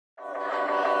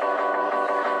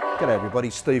G'day everybody,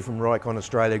 Steve from Rikon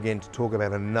Australia again to talk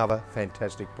about another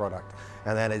fantastic product,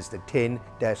 and that is the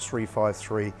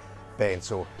 10-353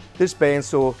 bandsaw. This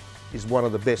bandsaw is one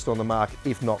of the best on the market,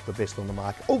 if not the best on the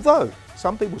market, although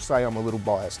some people say I'm a little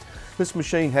biased. This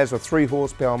machine has a 3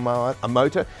 horsepower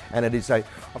motor, and it is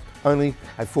only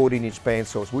a 14-inch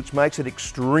bandsaw, which makes it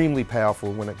extremely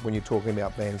powerful when you're talking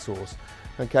about bandsaws.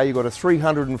 Okay, you've got a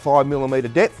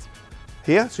 305mm depth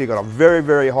here, so you've got a very,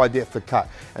 very high depth of cut,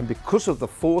 and because of the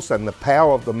force and the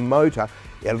power of the motor,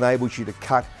 it enables you to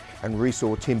cut and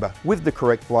resaw timber with the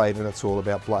correct blade, and it's all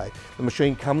about blade. The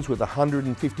machine comes with a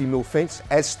 150mm fence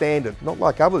as standard, not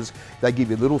like others. They give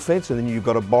you a little fence and then you've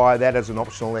got to buy that as an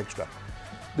optional extra.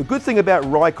 The good thing about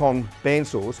Rikon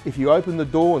bandsaws, if you open the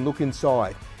door and look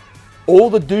inside, all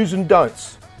the do's and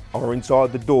don'ts are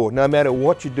inside the door. No matter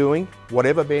what you're doing,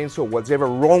 whatever bandsaw, whatever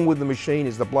wrong with the machine,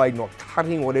 is the blade not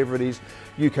cutting, whatever it is,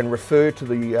 you can refer to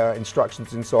the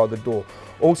instructions inside the door.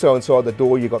 Also inside the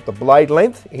door you've got the blade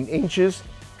length in inches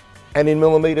and in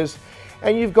millimeters,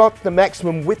 and you've got the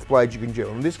maximum width blade you can do.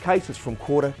 In this case it's from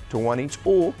 1/4 to 1 inch,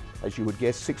 or as you would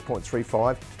guess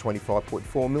 6.35 to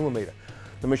 25.4mm.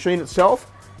 The machine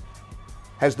itself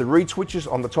has the reed switches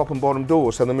on the top and bottom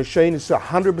door, so the machine is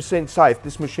 100% safe.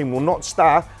 This machine will not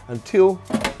start until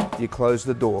you close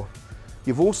the door.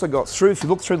 You've also got if you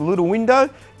look through the little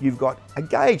window, you've got a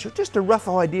gauge, just a rough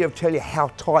idea of tell you how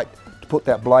tight to put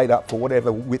that blade up for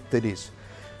whatever width it is.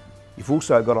 You've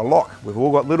also got a lock. We've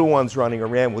all got little ones running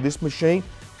around with this machine.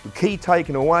 The key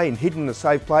taken away and hidden in a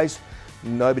safe place,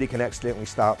 nobody can accidentally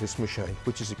start this machine,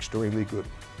 which is extremely good.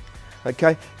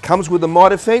 Okay, comes with a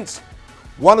mitre fence.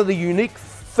 One of the unique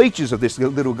features of this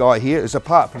little guy here is,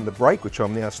 apart from the brake, which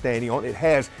I'm now standing on, it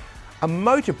has a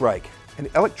motor brake, an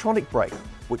electronic brake,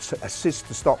 which assists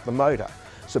to stop the motor.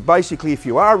 So basically, if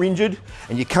you are injured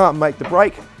and you can't make the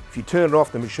brake, if you turn it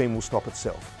off, the machine will stop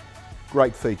itself.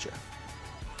 Great feature.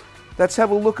 Let's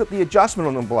have a look at the adjustment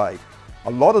on the blade.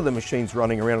 A lot of the machines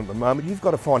running around at the moment, you've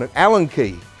got to find an Allen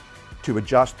key to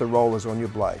adjust the rollers on your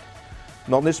blade.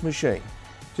 Not in this machine.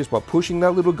 Just by pushing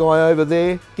that little guy over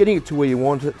there, getting it to where you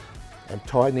want it, and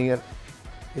tightening it,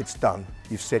 it's done.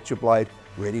 You've set your blade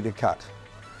ready to cut.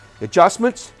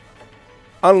 Adjustments,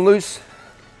 unloose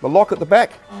the lock at the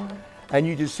back, and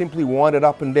you just simply wind it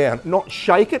up and down. Not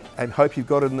shake it and hope you've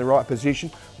got it in the right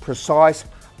position. Precise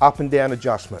up and down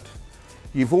adjustment.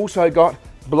 You've also got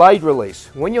blade release.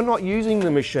 When you're not using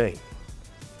the machine,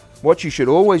 what you should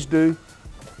always do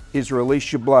is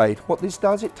release your blade. What this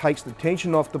does, it takes the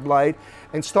tension off the blade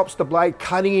and stops the blade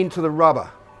cutting into the rubber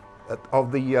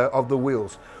of the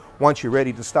wheels. Once you're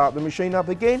ready to start the machine up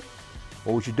again,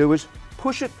 all you do is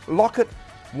push it, lock it,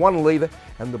 one lever,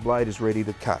 and the blade is ready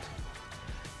to cut.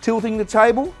 Tilting the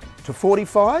table to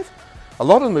 45. A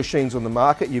lot of the machines on the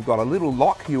market, you've got a little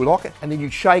lock, you lock it, and then you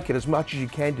shake it as much as you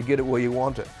can to get it where you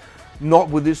want it. Not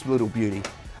with this little beauty.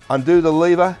 Undo the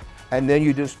lever, and then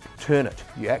you just turn it.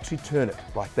 You actually turn it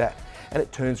like that, and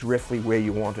it turns roughly where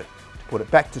you want it. To put it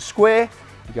back to square,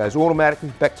 it goes automatically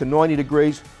back to 90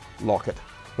 degrees, lock it.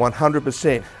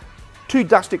 100%. 2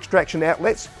 dust extraction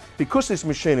outlets. Because this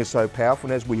machine is so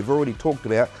powerful, and as we've already talked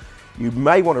about, you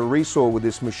may want to resaw with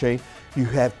this machine, you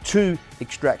have 2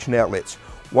 extraction outlets.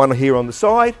 One here on the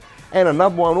side, and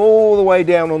another one all the way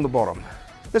down on the bottom.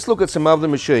 Let's look at some other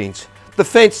machines. The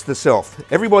fence itself.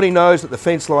 Everybody knows that the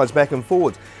fence slides back and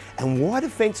forwards. And why do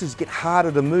fences get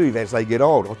harder to move as they get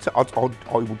old? I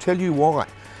will tell you why.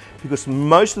 Because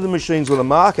most of the machines on the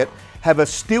market have a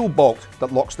steel bolt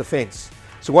that locks the fence.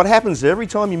 So what happens every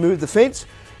time you move the fence,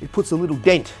 it puts a little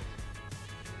dent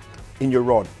in your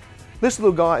rod. This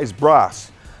little guy is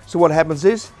brass. So what happens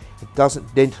is, it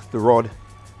doesn't dent the rod,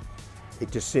 it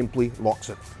just simply locks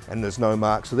it, and there's no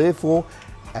mark. So therefore,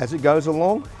 as it goes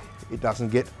along, it doesn't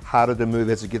get harder to move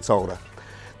as it gets older.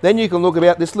 Then you can look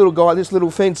about this little guy, this little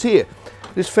fence here.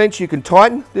 This fence you can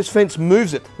tighten, this fence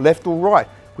moves it left or right,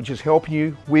 which is helping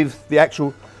you with the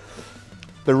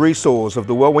resaws of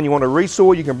the well. When you want to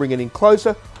resaw, you can bring it in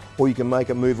closer, or you can make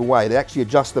it move away. They actually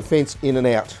adjust the fence in and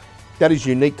out. That is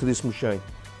unique to this machine.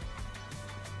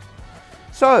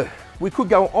 So, we could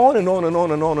go on and on and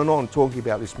on and on and on talking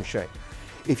about this machine.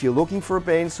 If you're looking for a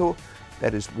bandsaw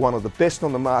that is one of the best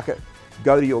on the market,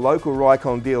 go to your local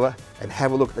Rikon dealer and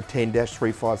have a look at the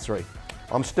 10-353.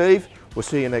 I'm Steve, we'll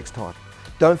see you next time.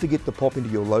 Don't forget to pop into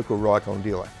your local Rikon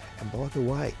dealer. And by the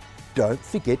way, don't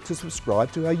forget to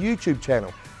subscribe to our YouTube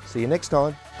channel. See you next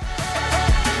time.